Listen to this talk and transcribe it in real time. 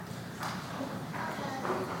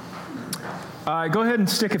Go ahead and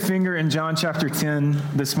stick a finger in John chapter 10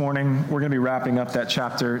 this morning. We're going to be wrapping up that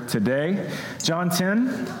chapter today. John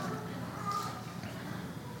 10.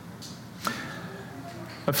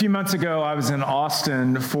 A few months ago, I was in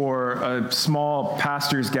Austin for a small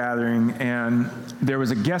pastors gathering, and there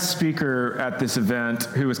was a guest speaker at this event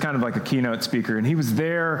who was kind of like a keynote speaker, and he was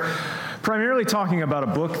there primarily talking about a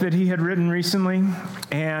book that he had written recently.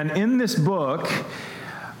 And in this book,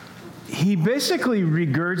 he basically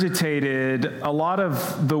regurgitated a lot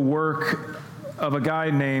of the work of a guy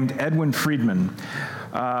named Edwin Friedman.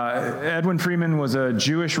 Edwin Friedman was a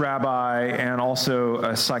Jewish rabbi and also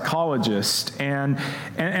a psychologist, and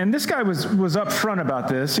this guy was upfront about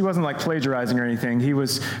this. He wasn't like plagiarizing or anything. He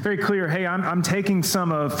was very clear. Hey, I'm taking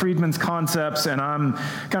some of Friedman's concepts and I'm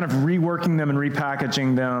kind of reworking them and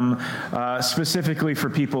repackaging them specifically for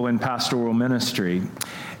people in pastoral ministry.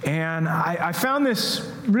 And I found this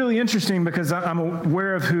really interesting because I'm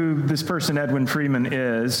aware of who this person Edwin Friedman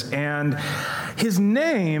is, and his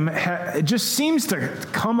name just seems to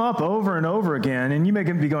come up over and over again. And you may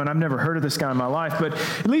be going, I've never heard of this guy in my life, but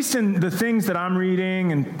at least in the things that I'm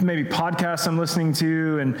reading and maybe podcasts I'm listening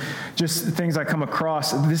to and just things I come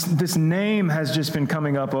across, this name has just been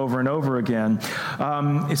coming up over and over again.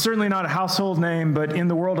 It's certainly not a household name, but in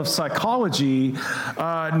the world of psychology,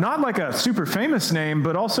 not like a super famous name,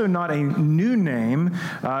 but also not a new name.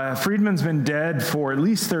 Friedman's been dead for at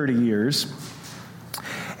least 30 years.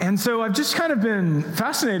 And so I've just kind of been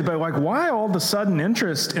fascinated by why all the sudden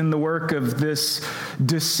interest in the work of this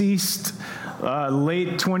deceased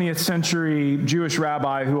late 20th century Jewish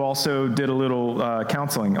rabbi who also did a little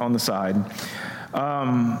counseling on the side.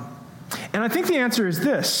 And I think the answer is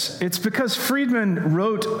this. It's because Friedman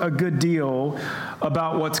wrote a good deal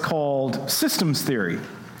about what's called systems theory.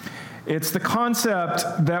 It's the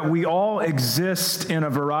concept that we all exist in a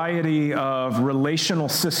variety of relational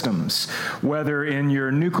systems, whether in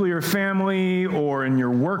your nuclear family or in your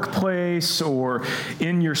workplace or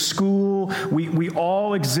in your school. We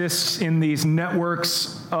all exist in these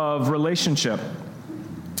networks of relationship.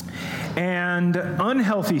 And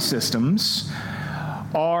unhealthy systems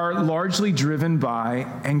are largely driven by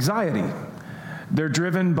anxiety. They're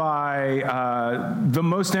driven by the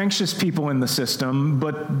most anxious people in the system,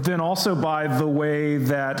 but then also by the way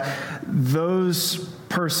that those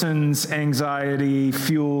persons' anxiety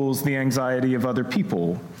fuels the anxiety of other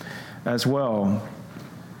people as well.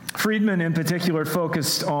 Friedman, in particular,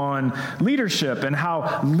 focused on leadership and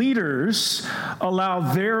how leaders allow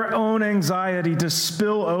their own anxiety to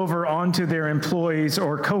spill over onto their employees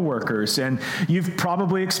or coworkers. And you've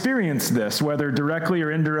probably experienced this, whether directly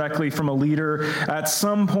or indirectly from a leader at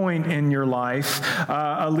some point in your life,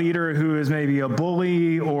 a leader who is maybe a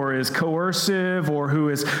bully or is coercive or who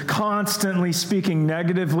is constantly speaking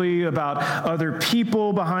negatively about other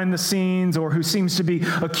people behind the scenes, or who seems to be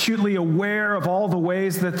acutely aware of all the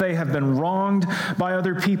ways that they have been wronged by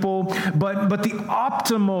other people. But the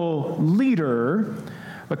optimal leader,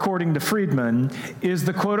 according to Friedman, is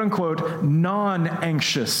the quote-unquote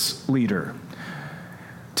non-anxious leader.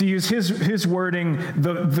 To use his wording,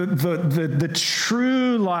 the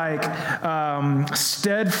true,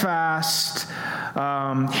 steadfast,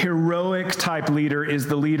 heroic type leader is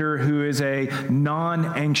the leader who is a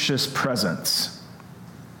non-anxious presence.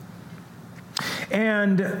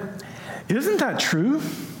 And isn't that true?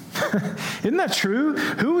 Isn't that true?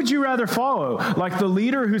 Who would you rather follow? Like the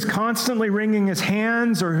leader who's constantly wringing his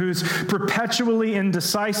hands, or who's perpetually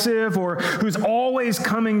indecisive, or who's always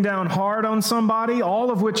coming down hard on somebody,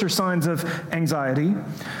 all of which are signs of anxiety.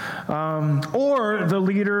 Or the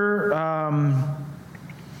leader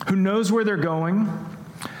who knows where they're going,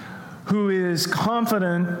 who is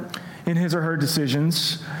confident in his or her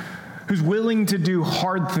decisions, who's willing to do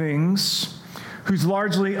hard things, who's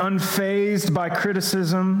largely unfazed by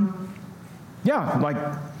criticism. Yeah,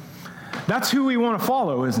 that's who we want to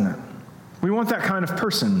follow, isn't it? We want that kind of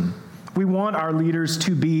person. We want our leaders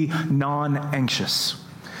to be non-anxious.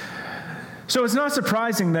 So it's not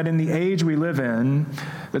surprising that in the age we live in,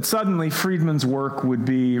 that suddenly Friedman's work would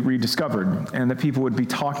be rediscovered and that people would be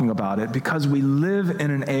talking about it, because we live in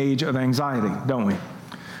an age of anxiety, don't we?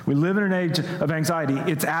 We live in an age of anxiety.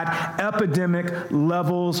 It's at epidemic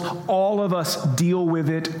levels. All of us deal with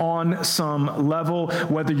it on some level,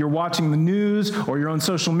 whether you're watching the news or you're on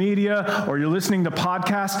social media or you're listening to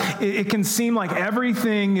podcasts. It can seem like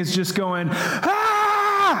everything is just going,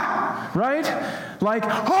 right? Like,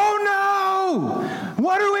 oh no,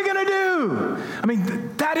 what are we going to do? I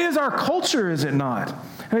mean, that is our culture, is it not?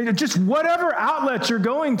 Just whatever outlet you're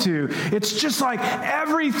going to, it's just like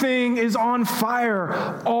everything is on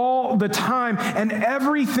fire all the time, and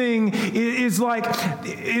everything is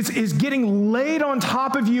getting laid on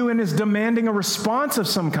top of you and is demanding a response of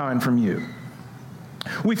some kind from you.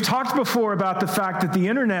 We've talked before about the fact that the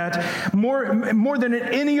internet, more than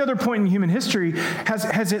at any other point in human history,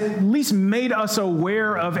 has at least made us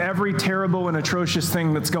aware of every terrible and atrocious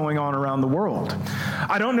thing that's going on around the world.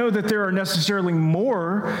 I don't know that there are necessarily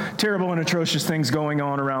more terrible and atrocious things going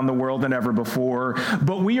on around the world than ever before,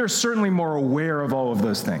 but we are certainly more aware of all of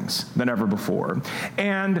those things than ever before.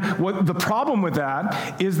 And what the problem with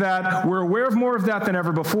that is that we're aware of more of that than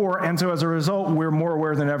ever before, and so as a result, we're more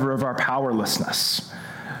aware than ever of our powerlessness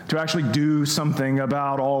to actually do something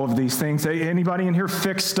about all of these things. Anybody in here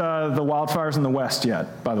fixed the wildfires in the West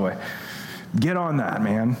yet, by the way? Get on that,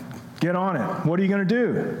 man. Get on it. What are you going to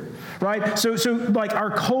do? Right? So like our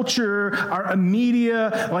culture, our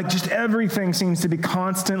media, like just everything seems to be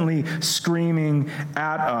constantly screaming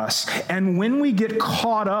at us. And when we get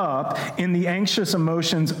caught up in the anxious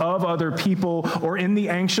emotions of other people or in the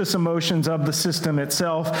anxious emotions of the system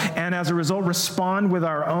itself, and as a result respond with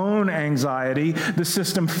our own anxiety, the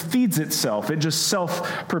system feeds itself. It just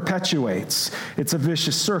self-perpetuates. It's a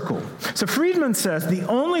vicious circle. So Friedman says the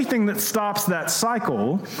only thing that stops that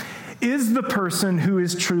cycle is the person who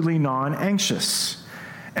is truly non-anxious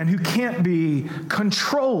and who can't be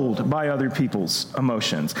controlled by other people's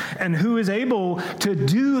emotions and who is able to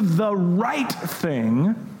do the right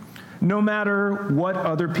thing no matter what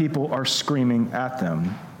other people are screaming at them.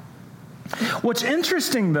 What's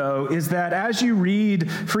interesting, though, is that as you read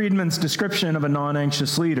Friedman's description of a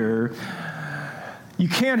non-anxious leader, you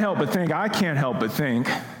can't help but think, I can't help but think,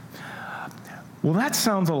 well, that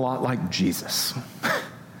sounds a lot like Jesus.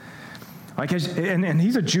 And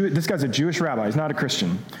he's a Jew. This guy's a Jewish rabbi. He's not a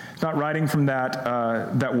Christian. He's not writing from that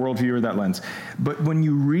worldview or that lens. But when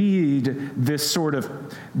you read this sort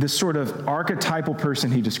of archetypal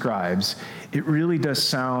person he describes, it really does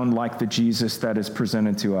sound like the Jesus that is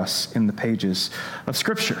presented to us in the pages of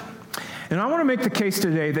Scripture. And I want to make the case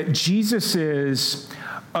today that Jesus'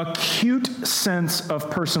 acute sense of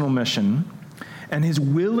personal mission and his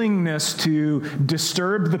willingness to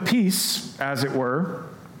disturb the peace, as it were,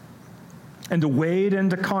 and to wade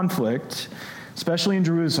into conflict, especially in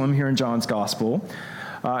Jerusalem here in John's gospel.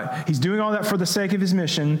 He's doing all that for the sake of his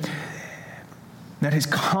mission, that his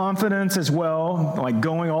confidence as well, like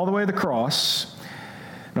going all the way to the cross,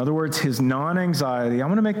 in other words, his non-anxiety, I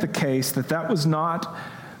want to make the case that that was not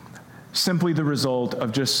simply the result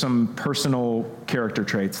of just some personal character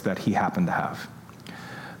traits that he happened to have,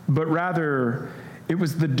 but rather it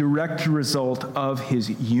was the direct result of his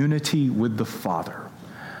unity with the Father.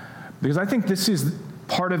 Because I think this is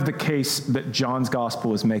part of the case that John's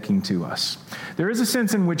gospel is making to us. There is a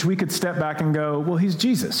sense in which we could step back and go, well, he's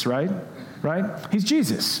Jesus, right? Right? He's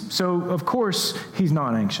Jesus. So, of course, he's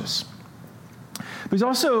non-anxious. But he's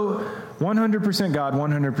also 100% God,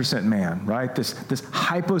 100% man, right? This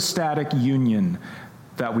hypostatic union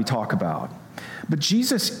that we talk about. But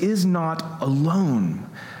Jesus is not alone.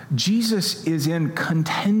 Jesus is in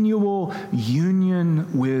continual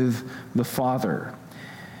union with the Father.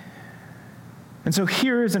 And so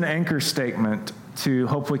here is an anchor statement to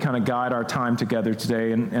hopefully kind of guide our time together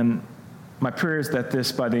today. And my prayer is that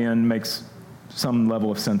this, by the end, makes some level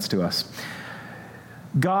of sense to us.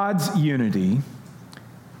 God's unity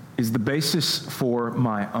is the basis for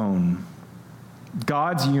my own.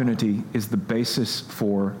 God's unity is the basis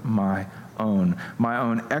for my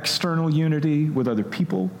own external unity with other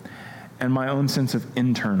people, and my own sense of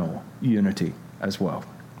internal unity as well.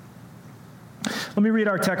 Let me read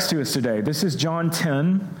our text to us today. This is John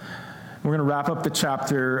 10. We're going to wrap up the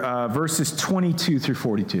chapter, verses 22 through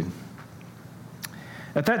 42.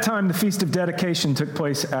 At that time, the Feast of Dedication took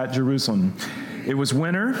place at Jerusalem. It was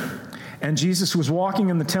winter, and Jesus was walking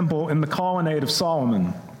in the temple in the colonnade of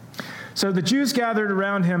Solomon. So the Jews gathered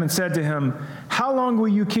around him and said to him, "How long will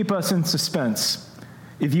you keep us in suspense?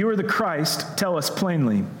 If you are the Christ, tell us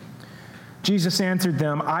plainly." Jesus answered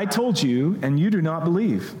them, "I told you, and you do not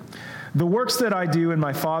believe. The works that I do in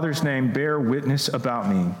my Father's name bear witness about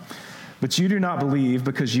me, but you do not believe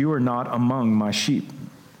because you are not among my sheep.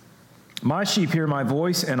 My sheep hear my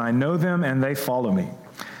voice, and I know them, and they follow me.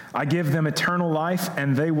 I give them eternal life,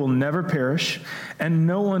 and they will never perish, and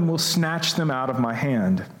no one will snatch them out of my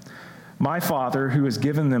hand. My Father, who has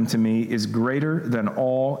given them to me, is greater than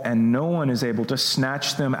all, and no one is able to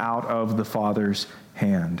snatch them out of the Father's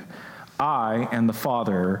hand. I and the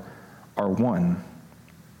Father are one."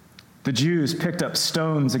 The Jews picked up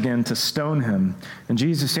stones again to stone him. And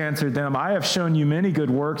Jesus answered them, I have shown you many good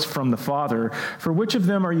works from the Father. For which of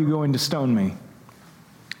them are you going to stone me?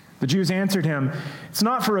 The Jews answered him, it's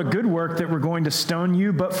not for a good work that we're going to stone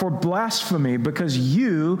you, but for blasphemy, because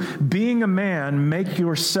you, being a man, make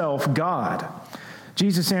yourself God.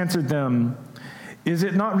 Jesus answered them, is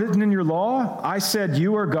it not written in your law, I said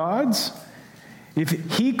you are gods? If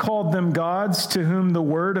he called them gods to whom the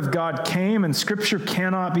word of God came and scripture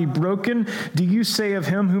cannot be broken, do you say of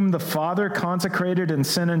him whom the Father consecrated and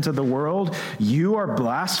sent into the world, you are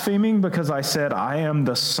blaspheming because I said I am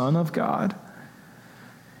the Son of God?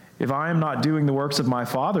 If I am not doing the works of my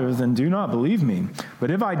Father, then do not believe me.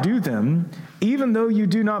 But if I do them, even though you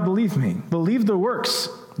do not believe me, believe the works,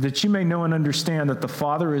 that you may know and understand that the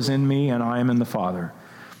Father is in me and I am in the Father.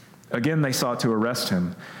 Again, they sought to arrest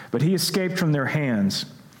him, but he escaped from their hands.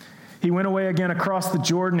 He went away again across the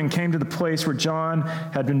Jordan and came to the place where John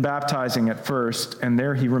had been baptizing at first, and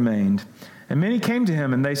there he remained. And many came to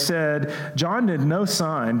him, and they said, John did no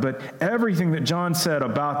sign, but everything that John said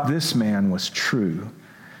about this man was true.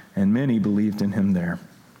 And many believed in him there.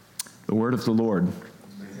 The word of the Lord.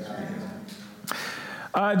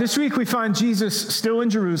 This week we find Jesus still in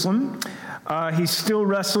Jerusalem. He's still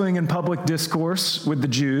wrestling in public discourse with the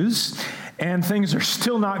Jews, and things are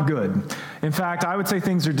still not good. In fact, I would say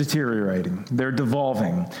things are deteriorating. They're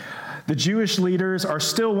devolving. The Jewish leaders are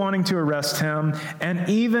still wanting to arrest him, and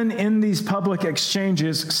even in these public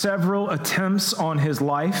exchanges, several attempts on his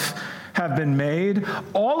life have been made,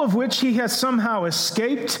 all of which he has somehow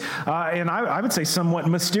escaped in, I would say, somewhat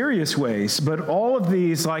mysterious ways. But all of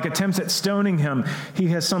these, like attempts at stoning him, he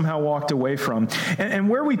has somehow walked away from. And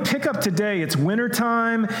where we pick up today, it's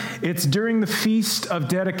wintertime. It's during the Feast of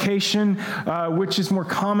Dedication, which is more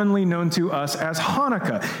commonly known to us as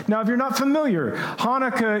Hanukkah. Now, if you're not familiar,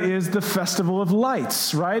 Hanukkah is the festival of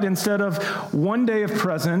lights, right? Instead of one day of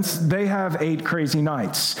presents, they have 8 crazy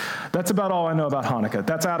nights. That's about all I know about Hanukkah.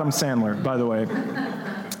 That's Adam Sandler, by the way.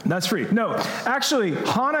 That's free. No, actually,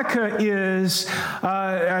 Hanukkah is,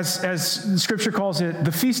 as Scripture calls it,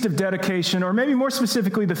 the Feast of Dedication, or maybe more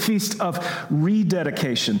specifically, the Feast of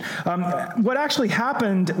Rededication. What actually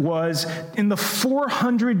happened was, in the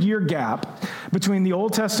 400-year gap between the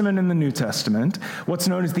Old Testament and the New Testament, what's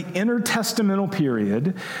known as the intertestamental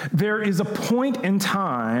period, there is a point in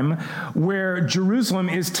time where Jerusalem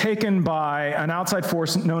is taken by an outside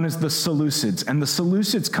force known as the Seleucids. And the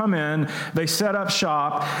Seleucids come in, they set up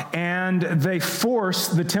shop, and they force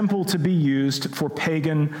the temple to be used for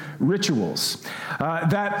pagan rituals.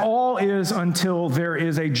 That all is until there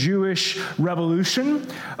is a Jewish revolution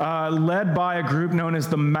led by a group known as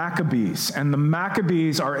the Maccabees. And the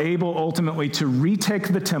Maccabees are able ultimately to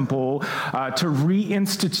retake the temple, to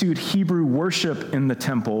reinstitute Hebrew worship in the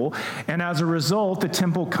temple. And as a result, the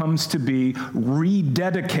temple comes to be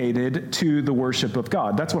rededicated to the worship of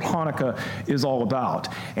God. That's what Hanukkah is all about.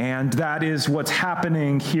 And that is what's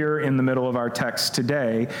happening here in the middle of our text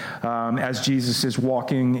today as Jesus is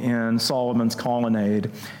walking in Solomon's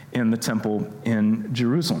colonnade in the temple in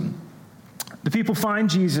Jerusalem. The people find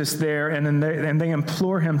Jesus there, and they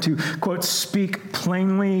implore him to, quote, speak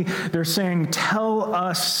plainly. They're saying, tell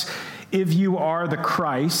us if you are the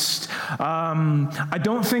Christ. I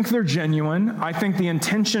don't think they're genuine. I think the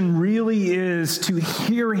intention really is to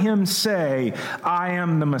hear him say, I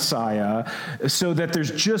am the Messiah, so that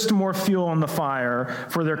there's just more fuel on the fire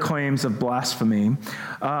for their claims of blasphemy.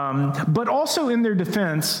 But also in their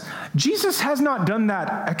defense, Jesus has not done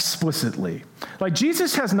that explicitly. Like,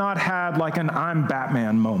 Jesus has not had like an I'm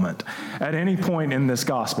Batman moment at any point in this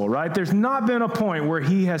gospel, right? There's not been a point where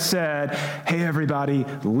he has said, hey, everybody,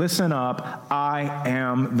 listen up, I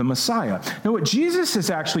am the Messiah. Now, what Jesus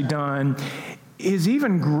has actually done is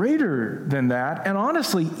even greater than that, and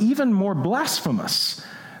honestly, even more blasphemous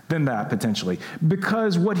than that, potentially.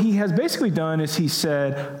 Because what he has basically done is he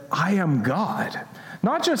said, I am God.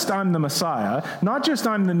 Not just I'm the Messiah, not just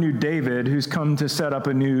I'm the new David who's come to set up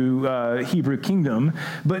a new Hebrew kingdom,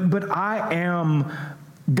 but I am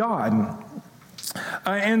God.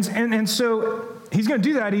 And so he's going to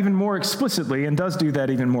do that even more explicitly, and does do that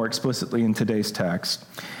even more explicitly in today's text.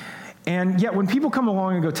 And yet when people come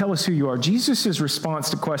along and go, tell us who you are, Jesus' response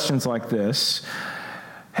to questions like this,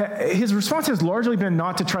 his response has largely been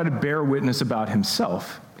not to try to bear witness about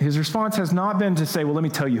himself. His response has not been to say, well, let me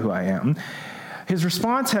tell you who I am. his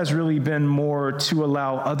response has really been more to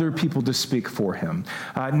allow other people to speak for him,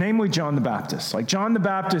 namely John the Baptist. Like John the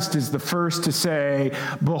Baptist is the first to say,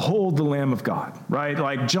 "Behold the Lamb of God," right?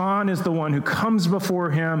 Like John is the one who comes before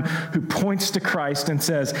him, who points to Christ and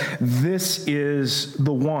says, "This is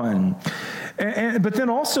the one." But then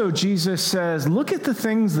also Jesus says, look at the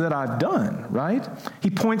things that I've done, right?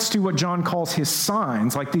 He points to what John calls his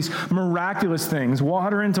signs, like these miraculous things,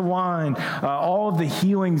 water into wine, all of the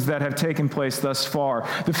healings that have taken place thus far,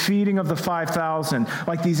 the feeding of the 5,000,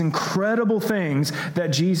 like these incredible things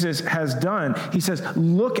that Jesus has done. He says,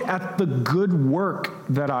 look at the good work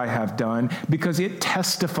that I have done because it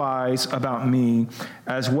testifies about me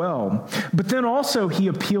as well. But then also he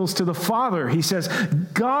appeals to the Father. He says,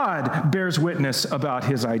 God bears witness about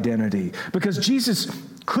his identity because Jesus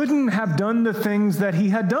couldn't have done the things that he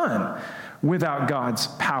had done without God's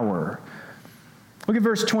power. Look at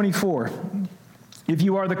verse 24. If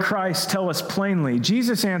you are the Christ, tell us plainly.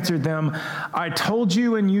 Jesus answered them, I told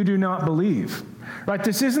you and you do not believe. Right?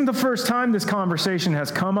 This isn't the first time this conversation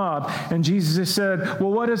has come up, and Jesus has said,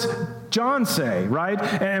 well, what does John say, right?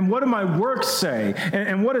 And what do my works say?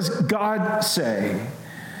 And what does God say?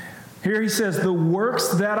 Here he says, the works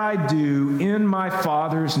that I do in my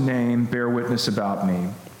Father's name bear witness about me.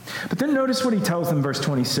 But then notice what he tells them, verse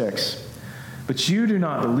 26. But you do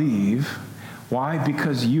not believe. Why?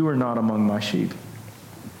 Because you are not among my sheep.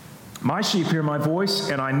 My sheep hear my voice,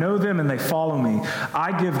 and I know them, and they follow me.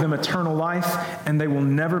 I give them eternal life, and they will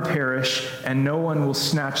never perish, and no one will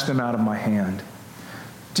snatch them out of my hand.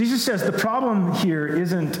 Jesus says the problem here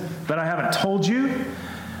isn't that I haven't told you.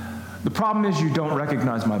 The problem is you don't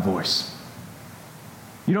recognize my voice.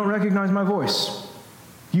 You don't recognize my voice.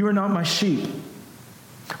 You are not my sheep,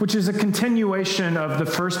 which is a continuation of the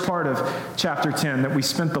first part of chapter 10 that we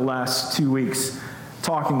spent the last 2 weeks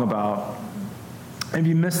talking about. If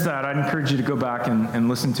you missed that, I'd encourage you to go back and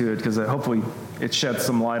listen to it because hopefully it sheds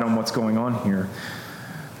some light on what's going on here.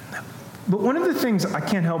 But one of the things I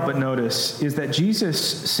can't help but notice is that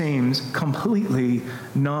Jesus seems completely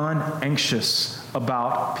non-anxious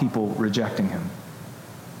about people rejecting him.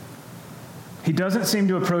 He doesn't seem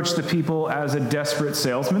to approach the people as a desperate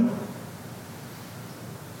salesman,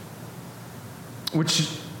 which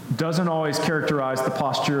doesn't always characterize the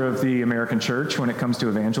posture of the American church when it comes to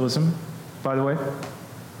evangelism, by the way.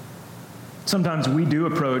 Sometimes we do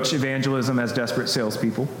approach evangelism as desperate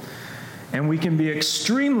salespeople, and we can be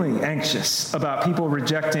extremely anxious about people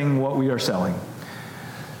rejecting what we are selling,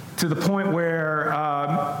 to the point where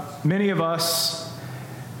many of us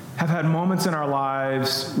have had moments in our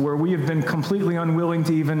lives where we have been completely unwilling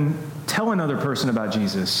to even tell another person about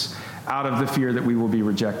Jesus out of the fear that we will be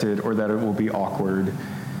rejected or that it will be awkward.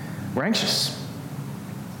 We're anxious.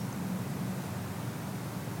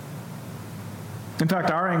 In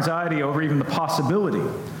fact, our anxiety over even the possibility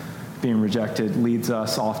of being rejected leads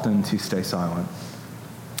us often to stay silent.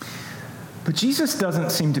 But Jesus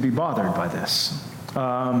doesn't seem to be bothered by this,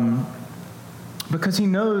 because he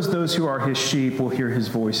knows those who are his sheep will hear his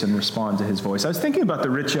voice and respond to his voice. I was thinking about the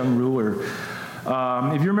rich young ruler.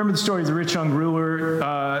 If you remember the story of the rich young ruler,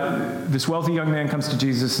 this wealthy young man comes to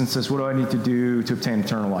Jesus and says, what do I need to do to obtain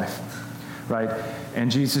eternal life? Right?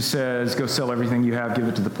 And Jesus says, go sell everything you have, give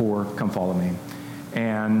it to the poor, come follow me.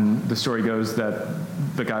 And the story goes that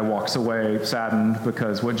the guy walks away saddened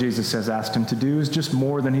because what Jesus has asked him to do is just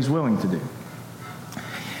more than he's willing to do.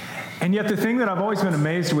 And yet the thing that I've always been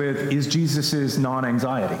amazed with is Jesus'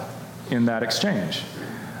 non-anxiety in that exchange.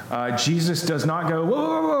 Jesus does not go,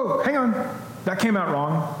 whoa, whoa, whoa, hang on. That came out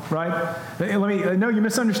wrong, right? No, you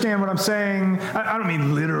misunderstand what I'm saying. I don't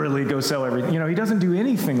mean literally go sell everything. He doesn't do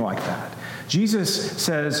anything like that. Jesus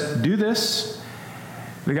says, do this.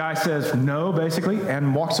 The guy says no, basically,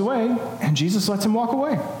 and walks away, and Jesus lets him walk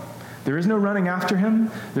away. There is no running after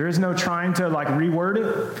him. There is no trying to reword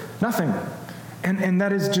it. Nothing. And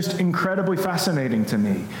that is just incredibly fascinating to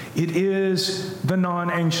me. It is the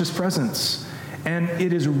non-anxious presence. And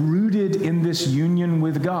it is rooted in this union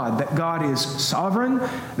with God, that God is sovereign,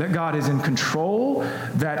 that God is in control,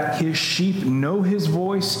 that his sheep know his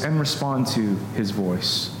voice and respond to his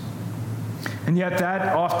voice. And yet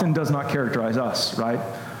that often does not characterize us, right?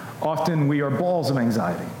 Often we are balls of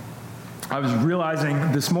anxiety. I was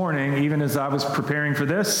realizing this morning, even as I was preparing for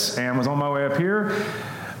this and was on my way up here,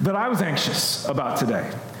 that I was anxious about today.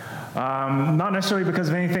 Not necessarily because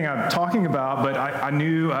of anything I'm talking about, but I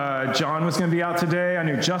knew John was going to be out today. I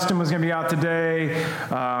knew Justin was going to be out today.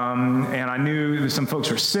 And I knew some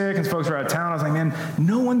folks were sick and some folks were out of town. I was like, man,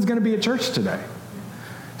 no one's going to be at church today,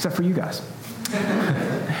 except for you guys.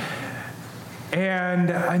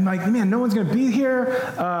 And I'm like, man, no one's going to be here.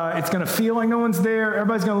 It's going to feel like no one's there.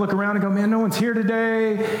 Everybody's going to look around and go, man, no one's here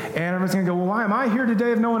today. And everybody's going to go, well, why am I here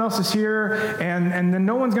today if no one else is here? And then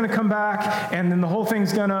no one's going to come back. And then the whole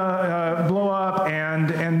thing's going to blow up.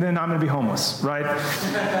 And then I'm going to be homeless, right?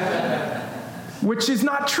 Which is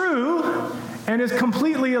not true and is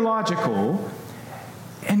completely illogical.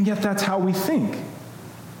 And yet that's how we think,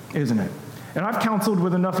 isn't it? And I've counseled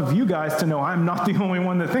with enough of you guys to know I'm not the only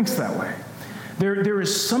one that thinks that way. There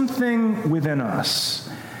is something within us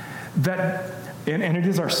that, and it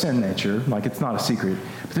is our sin nature, like it's not a secret,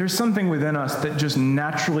 but there's something within us that just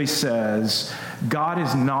naturally says, God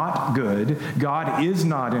is not good, God is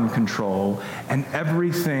not in control, and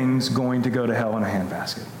everything's going to go to hell in a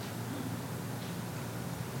handbasket.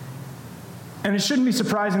 And it shouldn't be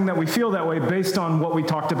surprising that we feel that way based on what we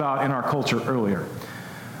talked about in our culture earlier.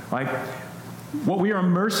 Like, what we are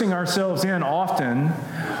immersing ourselves in often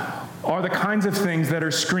are the kinds of things that are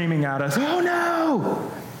screaming at us, oh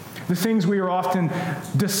no! The things we are often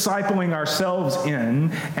discipling ourselves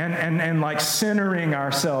in and like centering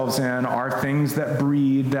ourselves in are things that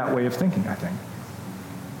breed that way of thinking, I think.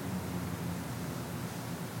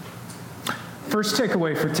 First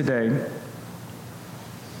takeaway for today,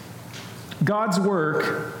 God's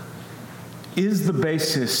work is the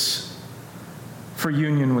basis for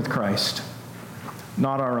union with Christ,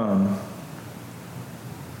 not our own.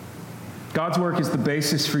 God's work is the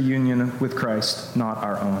basis for union with Christ, not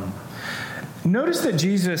our own. Notice that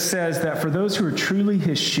Jesus says that for those who are truly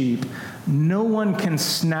his sheep, no one can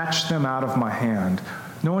snatch them out of my hand.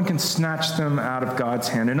 No one can snatch them out of God's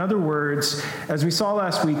hand. In other words, as we saw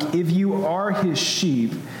last week, if you are his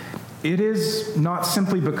sheep, it is not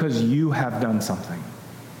simply because you have done something.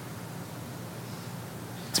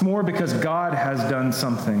 It's more because God has done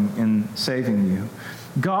something in saving you.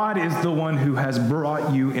 God is the one who has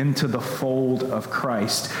brought you into the fold of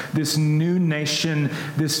Christ. This new nation,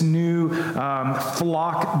 this new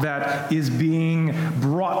flock that is being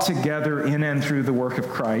brought together in and through the work of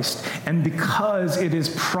Christ. And because it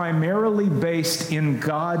is primarily based in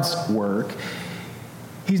God's work,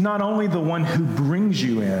 he's not only the one who brings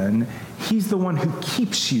you in, he's the one who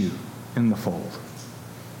keeps you in the fold.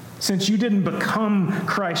 Since you didn't become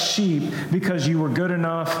Christ's sheep because you were good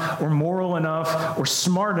enough or moral enough or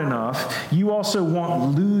smart enough, you also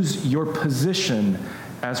won't lose your position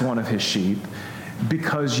as one of his sheep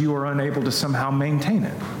because you are unable to somehow maintain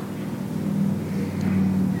it.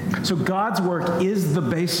 So God's work is the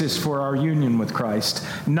basis for our union with Christ,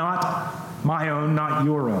 not my own, not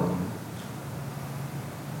your own.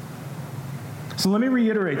 So let me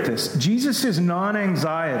reiterate this. Jesus'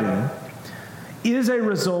 non-anxiety is a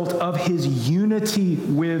result of his unity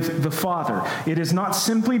with the Father. It is not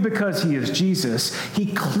simply because he is Jesus. He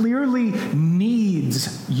clearly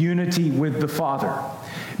needs unity with the Father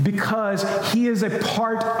because he is a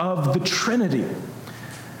part of the Trinity.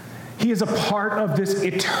 He is a part of this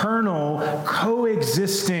eternal,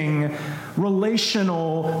 coexisting,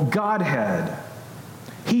 relational Godhead.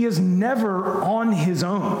 He is never on his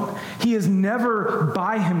own. He is never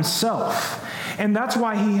by himself. And that's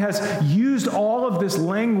why he has used all of this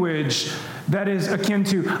language that is akin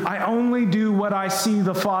to, I only do what I see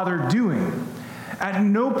the Father doing. At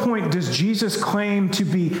no point does Jesus claim to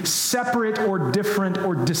be separate or different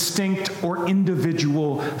or distinct or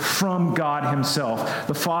individual from God himself,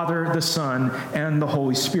 the Father, the Son, and the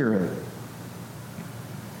Holy Spirit.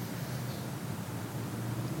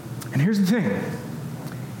 And here's the thing.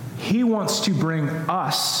 He wants to bring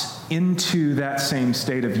us into that same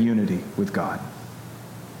state of unity with God.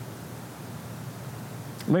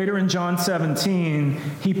 Later in John 17,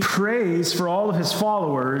 he prays for all of his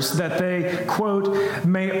followers that they, quote,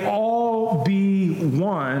 may all be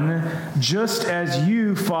one, just as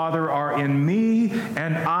you, Father, are in me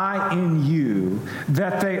and I in you,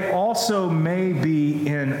 that they also may be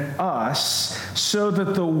in us, so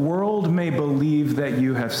that the world may believe that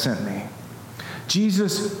you have sent me.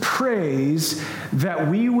 Jesus prays that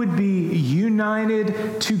we would be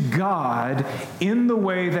united to God in the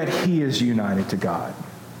way that he is united to God.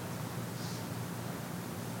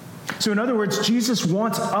 So in other words, Jesus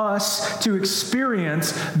wants us to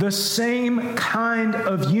experience the same kind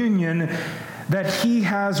of union that he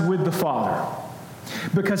has with the Father.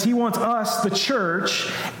 Because he wants us, the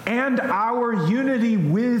church, and our unity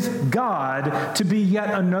with God to be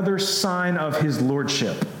yet another sign of his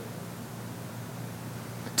lordship.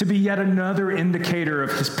 To be yet another indicator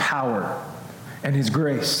of his power and his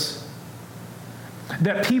grace.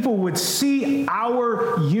 That people would see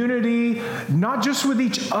our unity, not just with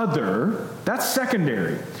each other, that's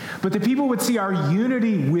secondary, but that people would see our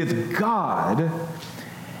unity with God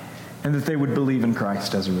and that they would believe in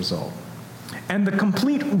Christ as a result. And the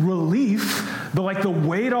complete relief, the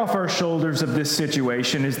weight off our shoulders of this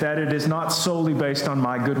situation is that it is not solely based on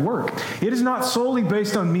my good work. It is not solely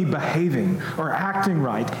based on me behaving or acting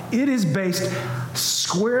right. It is based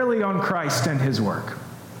squarely on Christ and his work,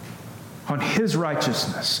 on his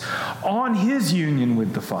righteousness, on his union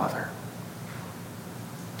with the Father.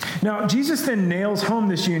 Now, Jesus then nails home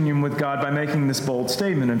this union with God by making this bold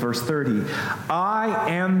statement in verse 30. I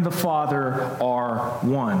and the Father are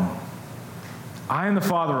one. I and the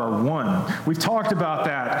Father are one. We've talked about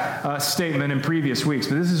that statement in previous weeks,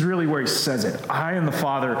 but this is really where he says it. I and the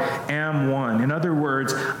Father am one. In other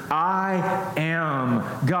words, I am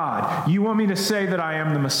God. You want me to say that I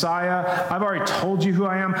am the Messiah? I've already told you who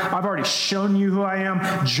I am. I've already shown you who I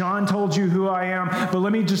am. John told you who I am. But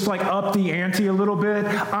let me just up the ante a little bit.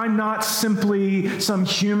 I'm not simply some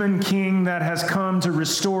human king that has come to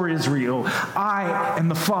restore Israel. I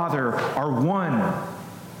and the Father are one.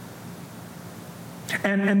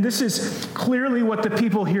 And this is clearly what the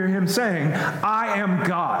people hear him saying. I am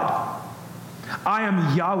God. I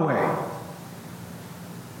am Yahweh.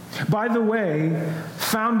 By the way,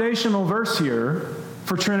 foundational verse here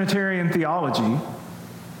for Trinitarian theology,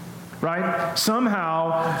 right?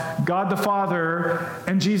 Somehow, God the Father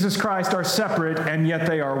and Jesus Christ are separate, and yet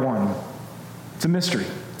they are one. It's a mystery.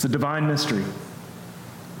 It's a divine mystery.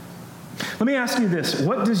 Let me ask you this.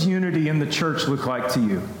 What does unity in the church look like to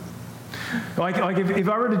you? If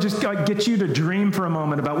I were to just get you to dream for a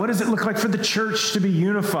moment about what does it look like for the church to be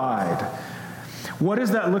unified, what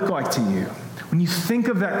does that look like to you? When you think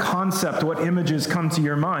of that concept, what images come to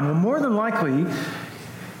your mind? Well, more than likely,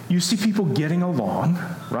 you see people getting along,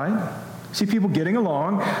 right? You see people getting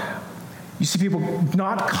along. You see people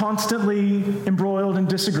not constantly embroiled in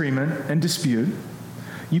disagreement and dispute.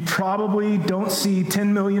 You probably don't see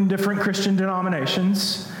 10 million different Christian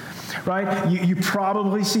denominations. Right? You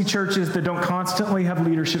probably see churches that don't constantly have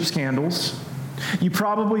leadership scandals. You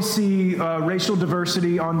probably see racial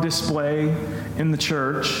diversity on display in the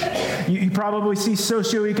church. You probably see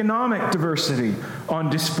socioeconomic diversity on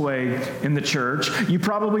display in the church. You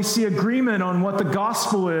probably see agreement on what the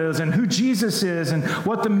gospel is and who Jesus is and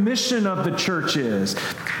what the mission of the church is.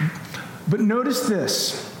 But notice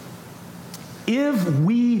this. If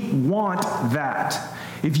we want that,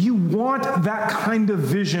 if you want that kind of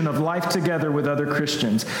vision of life together with other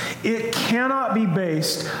Christians, it cannot be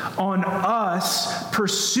based on us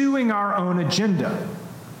pursuing our own agenda.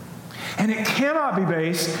 And it cannot be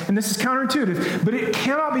based, and this is counterintuitive, but it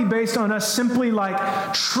cannot be based on us simply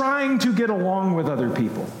trying to get along with other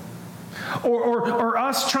people. Or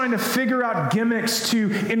us trying to figure out gimmicks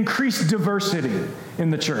to increase diversity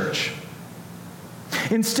in the church.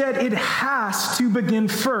 Instead, it has to begin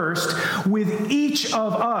first with each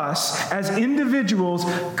of us as individuals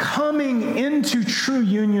coming into true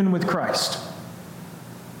union with Christ.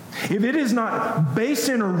 If it is not based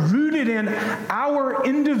in or rooted in our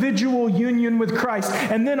individual union with Christ,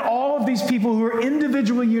 and then all of these people who are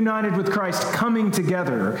individually united with Christ coming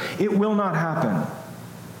together, it will not happen.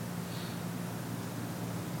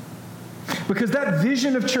 Because that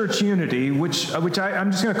vision of church unity, which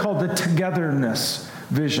I'm just going to call the togetherness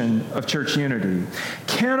vision of church unity,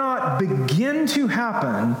 cannot begin to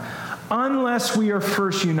happen unless we are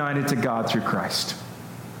first united to God through Christ.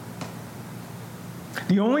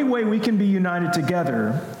 The only way we can be united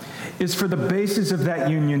together is for the basis of that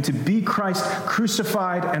union to be Christ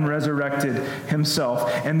crucified and resurrected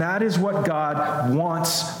himself. And that is what God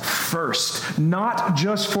wants first. Not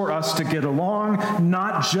just for us to get along,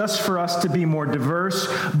 not just for us to be more diverse,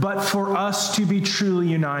 but for us to be truly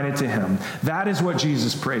united to him. That is what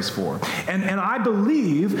Jesus prays for. And I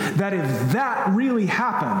believe that if that really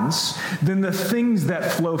happens, then the things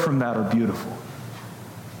that flow from that are beautiful.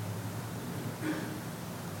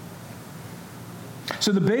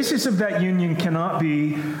 So the basis of that union cannot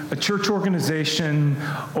be a church organization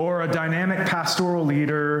or a dynamic pastoral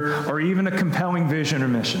leader or even a compelling vision or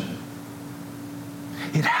mission.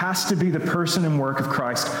 It has to be the person and work of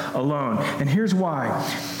Christ alone. And here's why.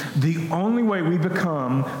 The only way we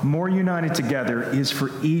become more united together is for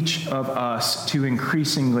each of us to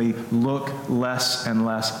increasingly look less and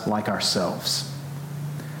less like ourselves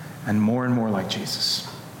and more like Jesus.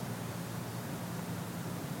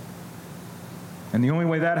 And the only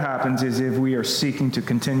way that happens is if we are seeking to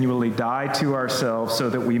continually die to ourselves so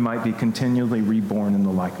that we might be continually reborn in the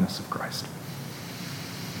likeness of Christ.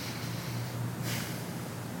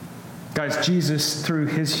 Guys, Jesus, through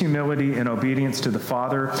his humility and obedience to the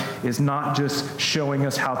Father, is not just showing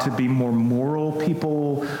us how to be more moral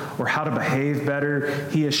people or how to behave better.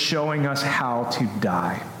 He is showing us how to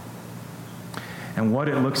die. and what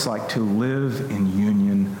it looks like to live in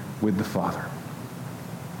union with the Father.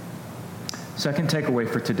 Second takeaway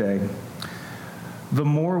for today: the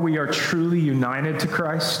more we are truly united to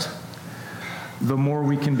Christ, the more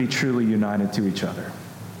we can be truly united to each other.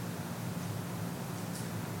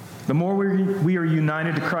 The more we are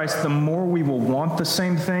united to Christ, the more we will want the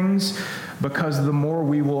same things, because the more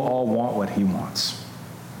we will all want what he wants.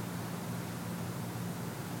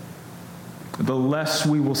 The less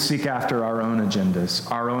we will seek after our own agendas,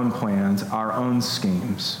 our own plans, our own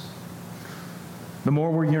schemes. The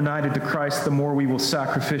more we're united to Christ, the more we will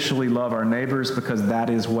sacrificially love our neighbors, because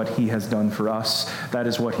that is what he has done for us. That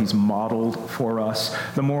is what he's modeled for us.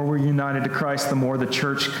 The more we're united to Christ, the more the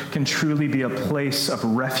church can truly be a place of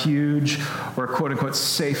refuge or a quote-unquote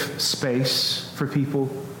safe space for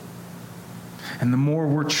people. And the more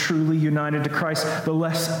we're truly united to Christ, the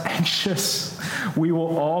less anxious we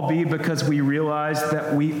will all be, because we realize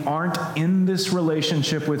that we aren't in this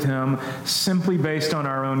relationship with him simply based on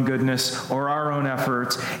our own goodness or our own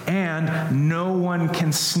efforts, and no one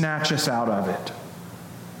can snatch us out of it.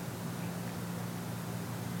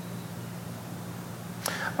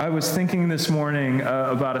 I was thinking this morning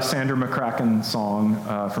about a Sandra McCracken song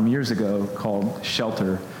from years ago called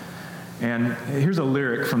Shelter. And here's a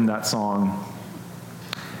lyric from that song.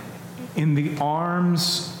 In the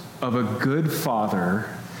arms of a good father,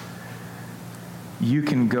 you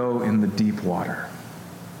can go in the deep water.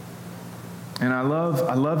 And I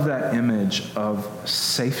love that image of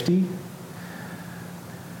safety.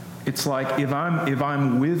 It's like if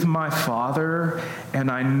I'm with my Father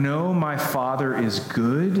and I know my Father is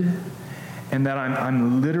good and that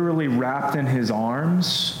I'm literally wrapped in his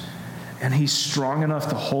arms, and he's strong enough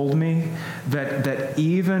to hold me, that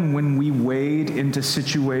even when we wade into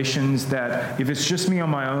situations that, if it's just me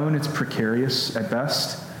on my own, it's precarious at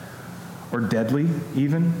best, or deadly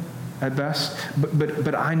even at best.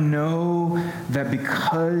 But I know that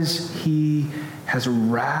because he has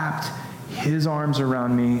wrapped his arms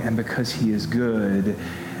around me and because he is good,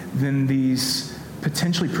 then these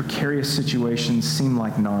potentially precarious situations seem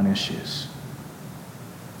like non-issues.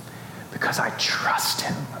 Because I trust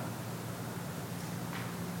him.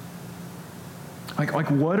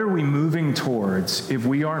 Like what are we moving towards if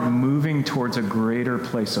we aren't moving towards a greater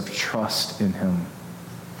place of trust in him?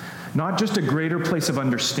 Not just a greater place of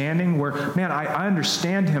understanding where, man, I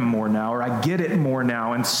understand him more now, or I get it more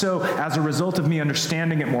now, and so as a result of me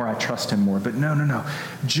understanding it more, I trust him more. But no.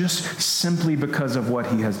 Just simply because of what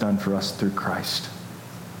he has done for us through Christ.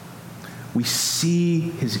 We see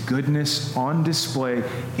his goodness on display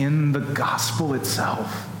in the gospel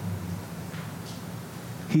itself.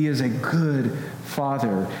 He is a good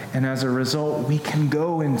Father, and as a result, we can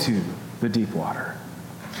go into the deep water.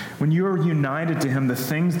 When you are united to him, the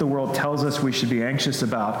things the world tells us we should be anxious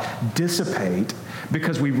about dissipate,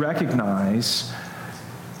 because we recognize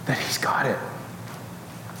that he's got it.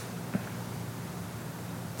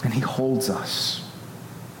 And he holds us.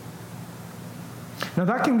 Now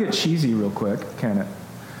that can get cheesy real quick, can't it?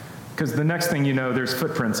 Because the next thing you know, there's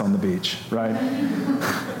footprints on the beach, right?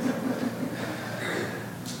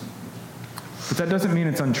 But that doesn't mean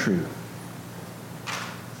it's untrue.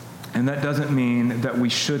 And that doesn't mean that we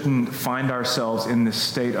shouldn't find ourselves in this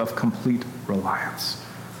state of complete reliance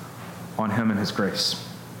on him and his grace.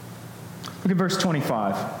 Look at verse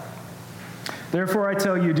 25. Therefore I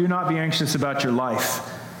tell you, do not be anxious about your life.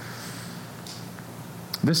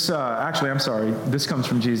 This comes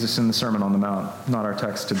from Jesus in the Sermon on the Mount, not our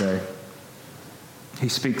text today. He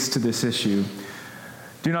speaks to this issue.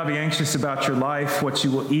 Do not be anxious about your life, what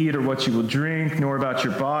you will eat or what you will drink, nor about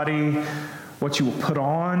your body, what you will put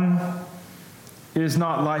on. Is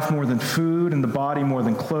not life more than food, and the body more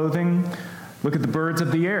than clothing? Look at the birds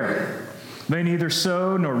of the air. They neither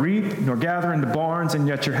sow nor reap nor gather into barns, and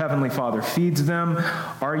yet your heavenly Father feeds them.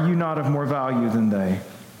 Are you not of more value than they?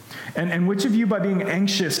 And which of you, by being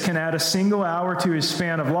anxious, can add a single hour to his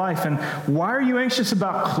span of life? And why are you anxious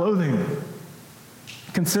about clothing?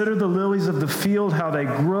 Consider the lilies of the field, how they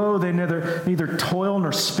grow. They neither toil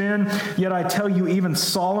nor spin. Yet I tell you, even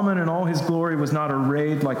Solomon in all his glory was not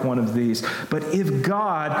arrayed like one of these. But if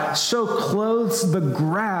God so clothes the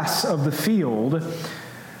grass of the field,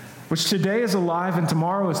 which today is alive and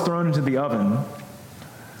tomorrow is thrown into the oven,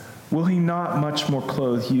 will he not much more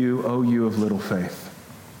clothe you, O you of little faith?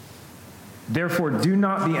 Therefore, do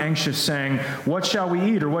not be anxious, saying, what shall we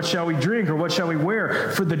eat, or what shall we drink, or what shall we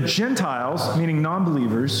wear? For the Gentiles, meaning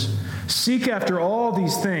non-believers, seek after all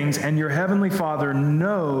these things, and your heavenly Father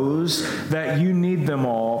knows that you need them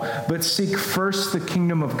all. But seek first the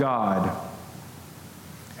kingdom of God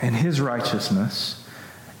and his righteousness,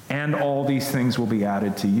 and all these things will be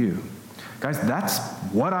added to you. Guys, that's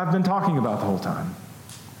what I've been talking about the whole time.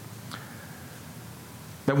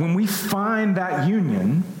 That when we find that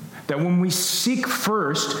union, that when we seek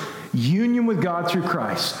first union with God through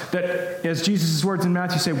Christ, that as Jesus' words in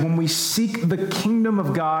Matthew say, when we seek the kingdom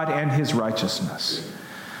of God and his righteousness,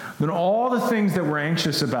 then all the things that we're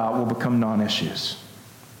anxious about will become non-issues.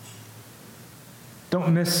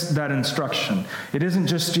 Don't miss that instruction. It isn't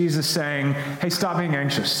just Jesus saying, hey, stop being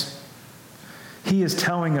anxious. He is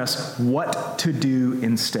telling us what to do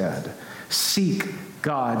instead. Seek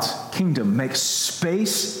God's kingdom. Make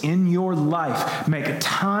space in your life. Make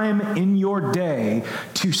time in your day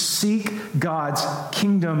to seek God's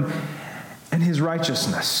kingdom and his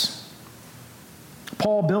righteousness.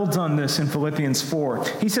 Paul builds on this in Philippians 4.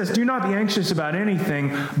 He says, do not be anxious about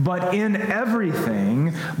anything, but in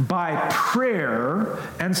everything, by prayer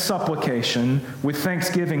and supplication, with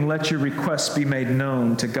thanksgiving, let your requests be made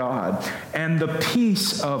known to God. And the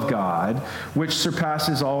peace of God, which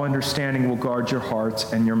surpasses all understanding, will guard your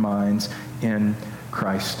hearts and your minds in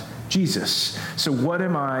Christ Jesus. So what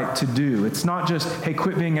am I to do? It's not just, hey,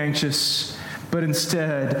 quit being anxious, but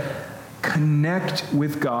instead, connect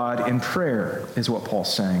with God in prayer, is what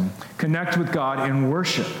Paul's saying. Connect with God in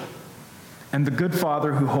worship. And the good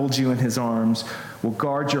Father who holds you in his arms will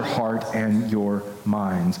guard your heart and your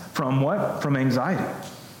minds. From what? From anxiety.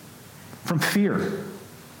 From fear.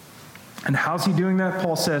 And how's he doing that?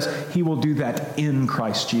 Paul says he will do that in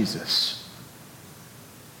Christ Jesus.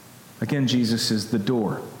 Again, Jesus is the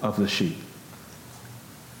door of the sheep.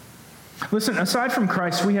 Listen, aside from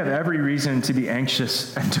Christ, we have every reason to be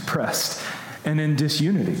anxious and depressed and in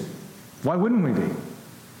disunity. Why wouldn't we be?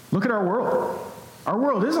 Look at our world. Our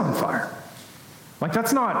world is on fire. Like,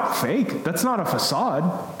 that's not fake. That's not a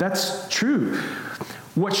facade. That's true.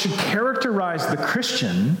 What should characterize the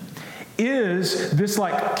Christian is this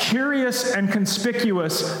like curious and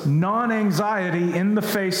conspicuous non-anxiety in the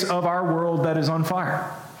face of our world that is on fire.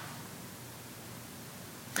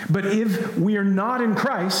 But if we are not in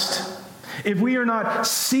Christ, if we are not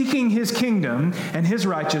seeking his kingdom and his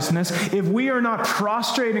righteousness, if we are not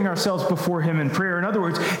prostrating ourselves before him in prayer, in other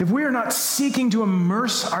words, if we are not seeking to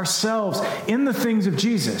immerse ourselves in the things of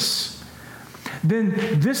Jesus,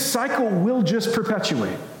 then this cycle will just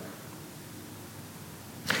perpetuate.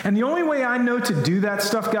 And the only way I know to do that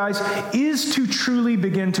stuff, guys, is to truly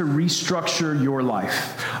begin to restructure your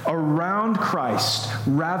life around Christ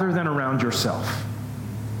rather than around yourself.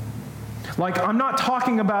 Like, I'm not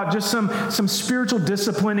talking about just some spiritual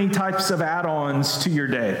discipline-y types of add-ons to your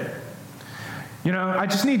day. You know, I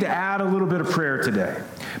just need to add a little bit of prayer today.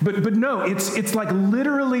 But no, it's like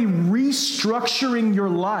literally restructuring your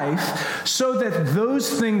life so that those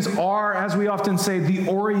things are, as we often say, the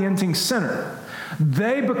orienting center.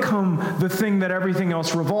 They become the thing that everything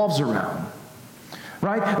else revolves around.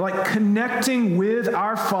 Right? Like connecting with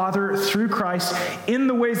our Father through Christ in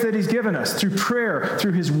the ways that he's given us, through prayer,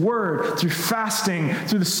 through his word, through fasting,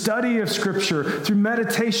 through the study of Scripture, through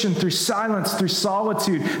meditation, through silence, through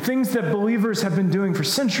solitude, things that believers have been doing for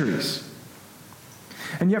centuries.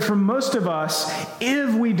 And yet for most of us,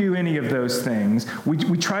 if we do any of those things,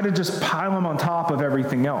 we try to just pile them on top of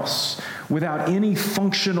everything else without any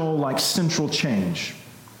functional, like, central change.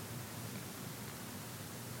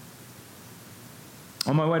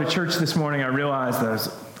 On my way to church this morning, I realized that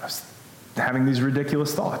I was having these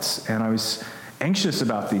ridiculous thoughts, and I was anxious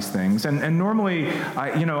about these things. And normally,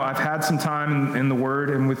 I've had some time in the Word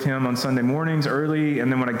and with him on Sunday mornings early,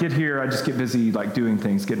 and then when I get here, I just get busy like doing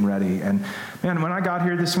things, getting ready. And man, when I got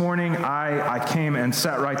here this morning, I came and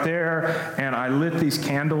sat right there, and I lit these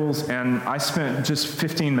candles, and I spent just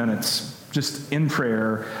 15 minutes just in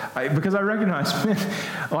prayer, because I recognized,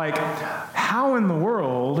 like, how in the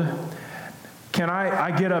world can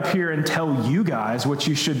I get up here and tell you guys what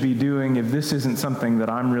you should be doing if this isn't something that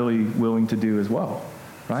I'm really willing to do as well,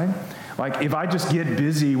 right? Like, if I just get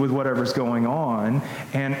busy with whatever's going on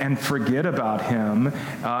and forget about him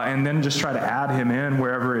and then just try to add him in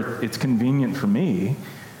wherever it's convenient for me,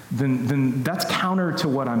 then that's counter to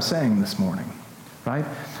what I'm saying this morning, right?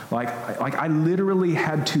 Like I literally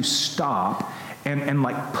had to stop and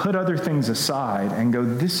like put other things aside and go,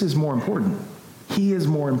 this is more important. He is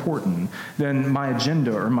more important than my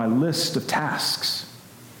agenda or my list of tasks.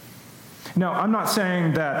 Now, I'm not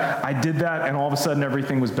saying that I did that and all of a sudden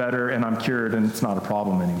everything was better and I'm cured and it's not a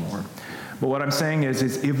problem anymore. But what I'm saying is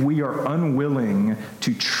if we are unwilling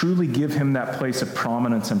to truly give him that place of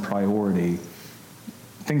prominence and priority,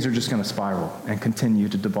 things are just going to spiral and continue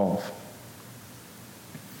to devolve.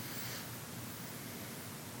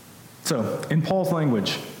 So, in Paul's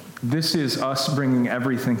language, This is us bringing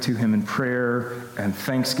everything to him in prayer and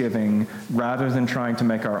thanksgiving rather than trying to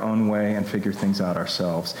make our own way and figure things out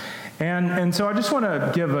ourselves. And so I just want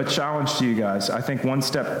to give a challenge to you guys. I think one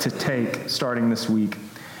step to take starting this week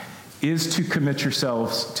is to commit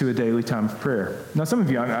yourselves to a daily time of prayer. Now, some of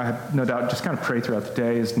you, I have no doubt, just kind of pray throughout the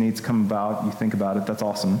day as needs come about. You think about it. That's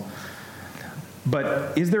awesome.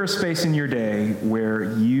 But is there a space in your day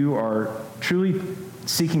where you are truly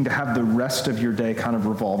seeking to have the rest of your day kind of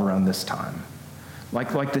revolve around this time?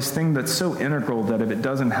 Like this thing that's so integral that if it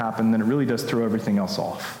doesn't happen, then it really does throw everything else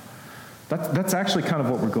off. That's actually kind of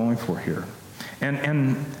what we're going for here.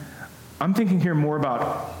 And I'm thinking here more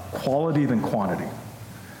about quality than quantity.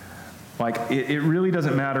 Like, it really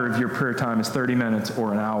doesn't matter if your prayer time is 30 minutes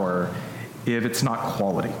or an hour if it's not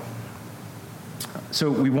quality. So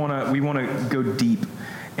we want to go deep.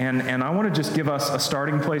 And I want to just give us a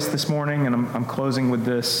starting place this morning, and I'm closing with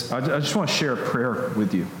this. I just want to share a prayer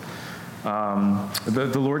with you.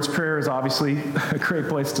 The Lord's Prayer is obviously a great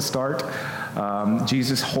place to start.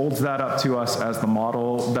 Jesus holds that up to us as the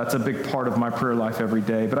model. That's a big part of my prayer life every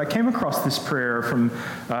day. But I came across this prayer from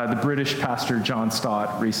the British pastor John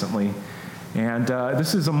Stott recently. And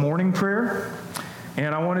this is a morning prayer.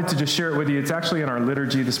 And I wanted to just share it with you. It's actually in our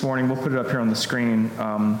liturgy this morning. We'll put it up here on the screen.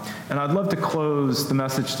 And I'd love to close the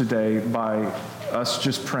message today by us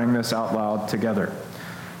just praying this out loud together.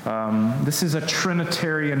 This is a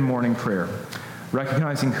Trinitarian morning prayer,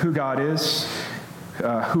 recognizing who God is,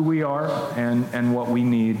 who we are, and what we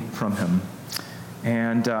need from him.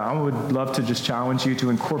 And I would love to just challenge you to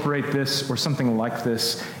incorporate this or something like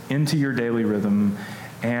this into your daily rhythm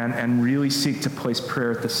and really seek to place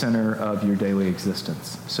prayer at the center of your daily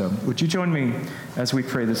existence. So would you join me as we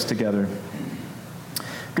pray this together?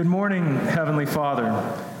 Good morning, Heavenly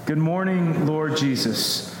Father. Good morning, Lord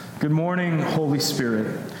Jesus. Good morning, Holy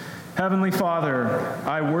Spirit. Heavenly Father,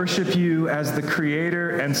 I worship you as the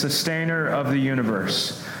creator and sustainer of the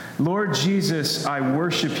universe. Lord Jesus, I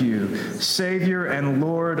worship you, Savior and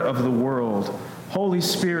Lord of the world. Holy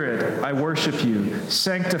Spirit, I worship you,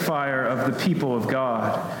 sanctifier of the people of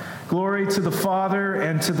God. Glory to the Father,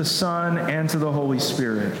 and to the Son, and to the Holy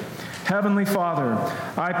Spirit. Heavenly Father,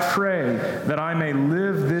 I pray that I may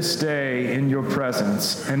live this day in your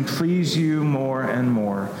presence and please you more and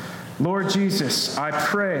more. Lord Jesus, I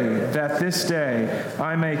pray that this day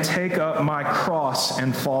I may take up my cross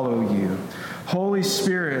and follow you. Holy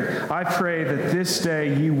Spirit, I pray that this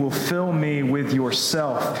day you will fill me with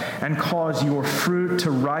yourself and cause your fruit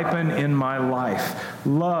to ripen in my life.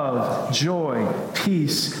 Love, joy,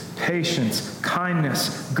 peace, patience,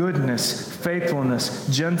 kindness, goodness, faithfulness,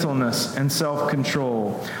 gentleness, and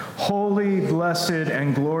self-control. Holy, blessed,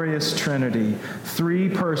 and glorious Trinity, three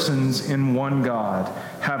persons in one God,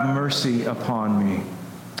 have mercy upon me.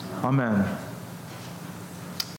 Amen.